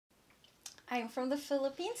I'm from the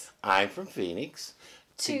Philippines. I'm from Phoenix.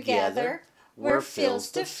 Together, we're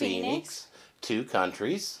Phils to Phoenix. 2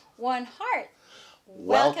 countries. One heart.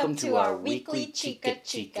 Welcome to our weekly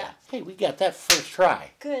Chikka. Hey, we got that first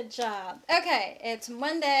try. Good job. Okay, it's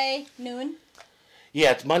Monday noon.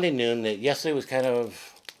 Yeah, it's Monday noon. Yesterday was kind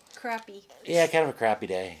of... Crappy. Yeah, kind of a crappy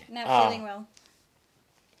day. Not feeling well.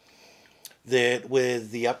 That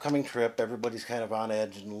with the upcoming trip, everybody's kind of on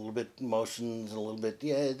edge and a little bit emotions and a little bit...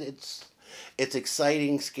 Yeah, it's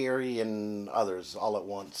exciting, scary, and others all at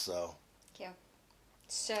once, so... Yeah.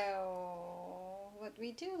 So, what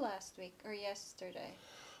we do last week or yesterday?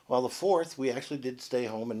 Well, the 4th, we actually did stay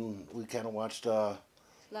home and we kind of watched... love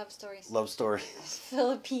stories. Love stories.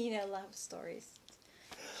 Filipino love stories.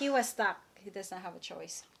 He was stuck. He does not have a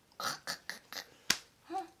choice.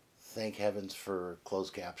 Thank heavens for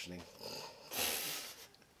closed captioning.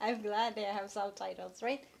 I'm glad they have subtitles,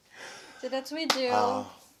 right? So that's what we do.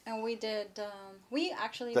 And we did, we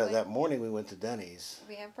actually... That morning we went to Denny's.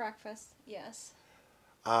 We have breakfast, yes.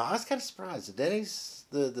 I was kind of surprised. The Denny's,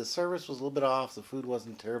 the service was a little bit off. The food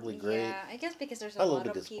wasn't terribly great. Yeah, I guess because there's a lot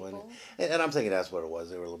of people. And I'm thinking that's what it was.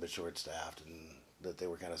 They were a little bit short-staffed and that they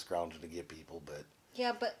were kind of scrounging to get people, but...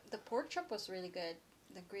 Yeah, but the pork chop was really good.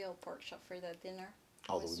 The grilled pork chop for the dinner.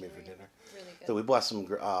 Oh, that we made for dinner? Really good. So we bought some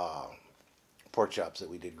pork chops that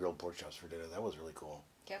we did, grilled pork chops for dinner. That was really cool.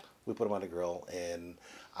 Yeah. We put them on the grill, and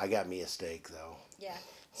I got me a steak, though. Yeah.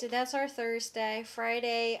 So that's our Thursday.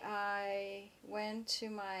 Friday, I went to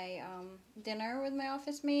my dinner with my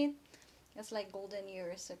office mate. It's like golden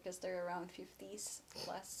years because they're around 50s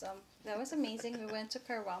plus. That was amazing. We went to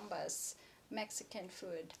Carwamba's Mexican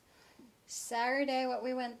food. Saturday, what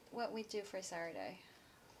we do for Saturday?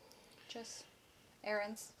 Just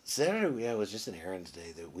errands. Saturday, yeah, it was just an errands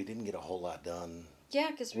day that we didn't get a whole lot done.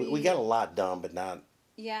 Yeah, because we got a lot done, but not...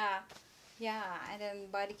 Yeah, and then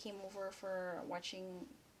Buddy came over for watching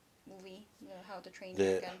movie, How to Train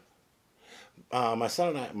Your Dragon. My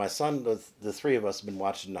son, the three of us have been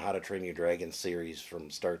watching the How to Train Your Dragon series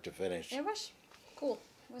from start to finish. It was cool.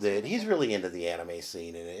 He's really into the anime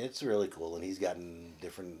scene, and it's really cool, and he's gotten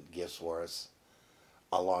different gifts for us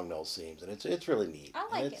along those themes, and it's really neat. I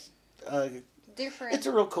like it. Different. It's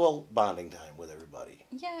a real cool bonding time with everybody.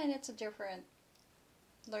 Yeah, and it's a different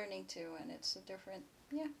learning too, and it's a different...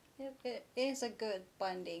 Yeah, it is a good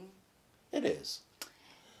bonding. It is.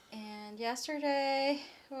 And yesterday,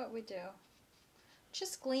 what we do?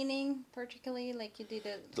 Just cleaning, particularly like you did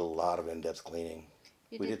a lot of in-depth cleaning.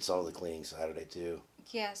 We did some of the cleaning Saturday too.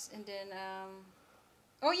 Yes, and then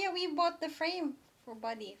oh yeah, we bought the frame for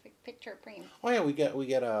Buddy, picture frame. Oh yeah, we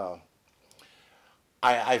get a.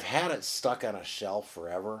 I've had it stuck on a shelf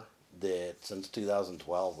forever. That since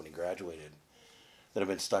 2012 when he graduated. That have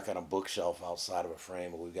been stuck on a bookshelf outside of a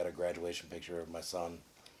frame. We've got a graduation picture of my son.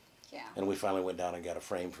 Yeah. And we finally went down and got a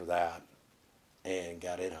frame for that, and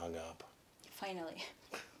got it hung up. Finally,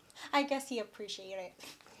 I guess he appreciated it.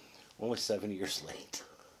 Only 7 years late.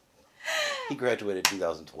 He graduated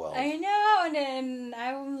 2012. I know, and then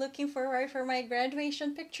I'm looking forward for my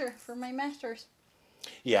graduation picture for my master's.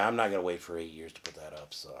 Yeah, I'm not gonna wait for 8 years to put that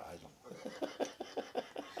up, so I don't.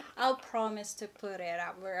 I'll promise to put it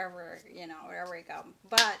up wherever we go.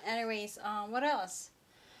 But anyways, what else?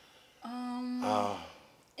 You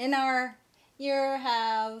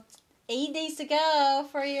have 8 days to go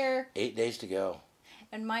for your... 8 days to go.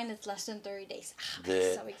 And mine is less than 30 days. I'm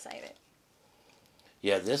so excited.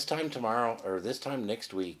 Yeah, this time tomorrow, or this time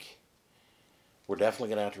next week, we're definitely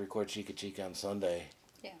going to have to record Chikka on Sunday.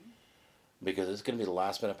 Yeah. Because it's going to be the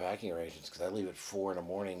last minute packing arrangements, because I leave at 4 in the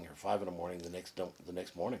morning, or 5 in the morning the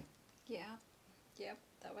next morning. Yeah. Yep.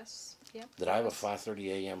 That was... Yep. That I have a 5:30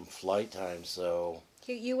 a.m. flight time, so...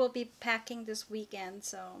 You will be packing this weekend,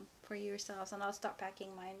 so for yourselves, and I'll start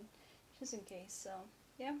packing mine just in case. So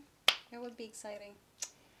yeah, it would be exciting.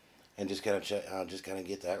 And just kind of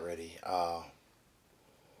get that ready.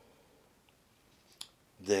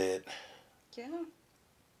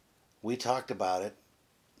 We talked about it.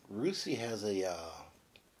 Rusi has a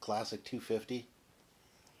classic 250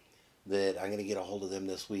 that I'm going to get a hold of them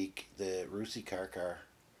this week. The Rusi car.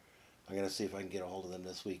 I'm going to see if I can get a hold of them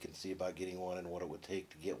this week and see about getting one and what it would take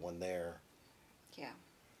to get one there. Yeah.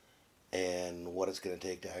 And what it's going to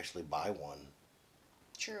take to actually buy one.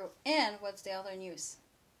 True. And what's the other news?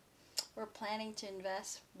 We're planning to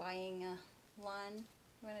invest buying a lawn.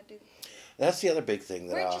 We're going to do... That's the other big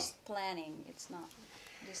thing. We're just planning. It's not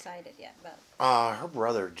decided yet. But her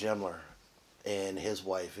brother, Jemler, and his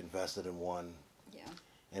wife invested in one. Yeah.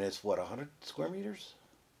 And it's, what, 100 square meters?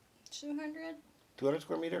 200. 200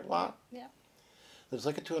 square meter lot? Yeah. It's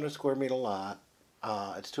like a 200 square meter lot.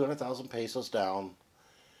 It's 200,000 pesos down.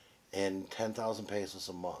 and 10,000 pesos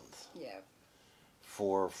a month Yeah.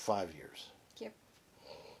 for 5 years. Yep.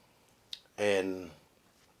 And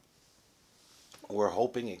we're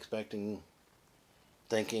hoping, expecting,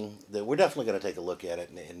 thinking that we're definitely going to take a look at it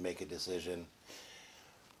and make a decision.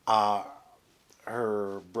 Uh,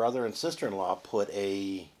 Her brother and sister-in-law put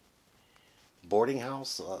a boarding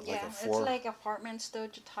house, like Yeah, a it's four, like apartment studio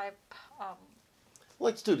type. Um,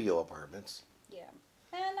 like studio apartments. yeah,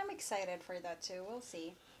 and I'm excited for that too. We'll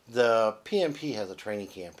see. The PMP has a training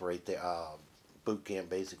camp right there, boot camp,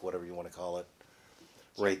 basic, whatever you want to call it,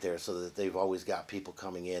 right there, so that they've always got people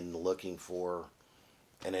coming in looking for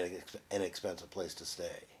an inexpensive place to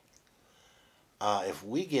stay. If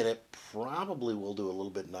we get it, probably we'll do a little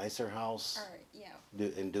bit nicer house, All right, yeah,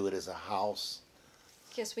 do it as a house,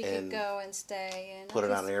 because we could and go and stay and put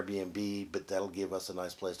it on Airbnb, but that'll give us a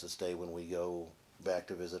nice place to stay when we go back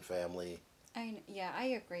to visit family. Yeah, I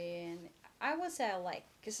agree, and I would say I like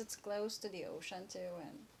because it's close to the ocean too,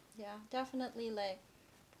 and yeah, definitely like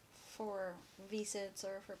for visits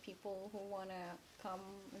or for people who wanna come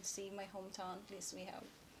and see my hometown. At least we have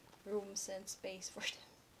rooms and space for them.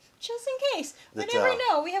 Just in case. We That, never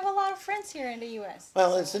know. We have a lot of friends here in the U.S.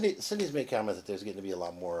 Well, and so Cindy's made comment that there's getting to be a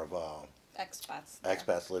lot more of expats. There.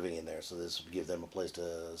 expats living in there, so this would give them a place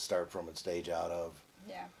to start from and stage out of.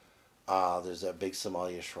 Yeah. There's that big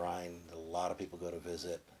Somalia shrine that a lot of people go to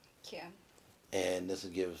visit, Yeah. and this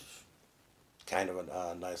would give kind of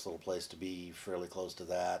a nice little place to be fairly close to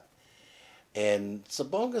that. And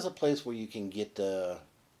Sabonga's a place where you can get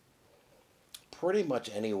pretty much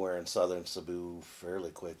anywhere in southern Cebu fairly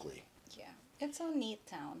quickly. Yeah. It's a neat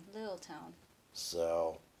town, little town.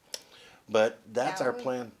 So, but that's Yeah, our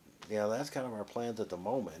plan. Yeah, that's kind of our plans at the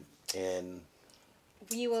moment. And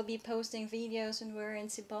we will be posting videos when we're in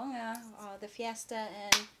Sibonga, the fiesta,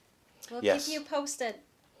 and we'll yes, keep you posted.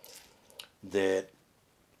 that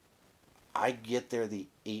I get there the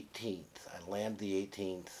 18th. I land the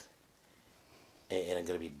 18th, and I'm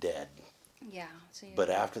going to be dead. Yeah. So But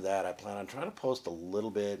after that, I plan on trying to post a little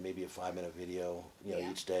bit, maybe a 5-minute video, Yeah.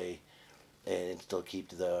 each day, and still keep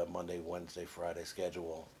to the Monday, Wednesday, Friday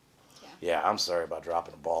schedule. Yeah. Yeah, I'm sorry about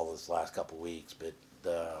dropping the ball this last couple of weeks, but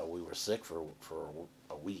we were sick for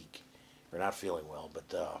a week. We're not feeling well,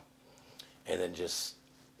 but and then just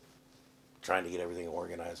trying to get everything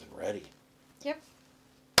organized and ready. Yep.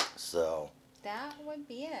 So. That would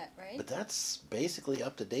be it, right? But that's basically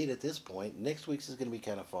up to date at this point. Next week's is going to be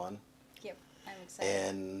kind of fun. Yep. I'm excited.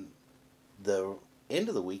 And the end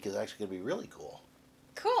of the week is actually going to be really cool.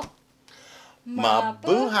 Cool.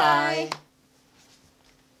 Mabuhay!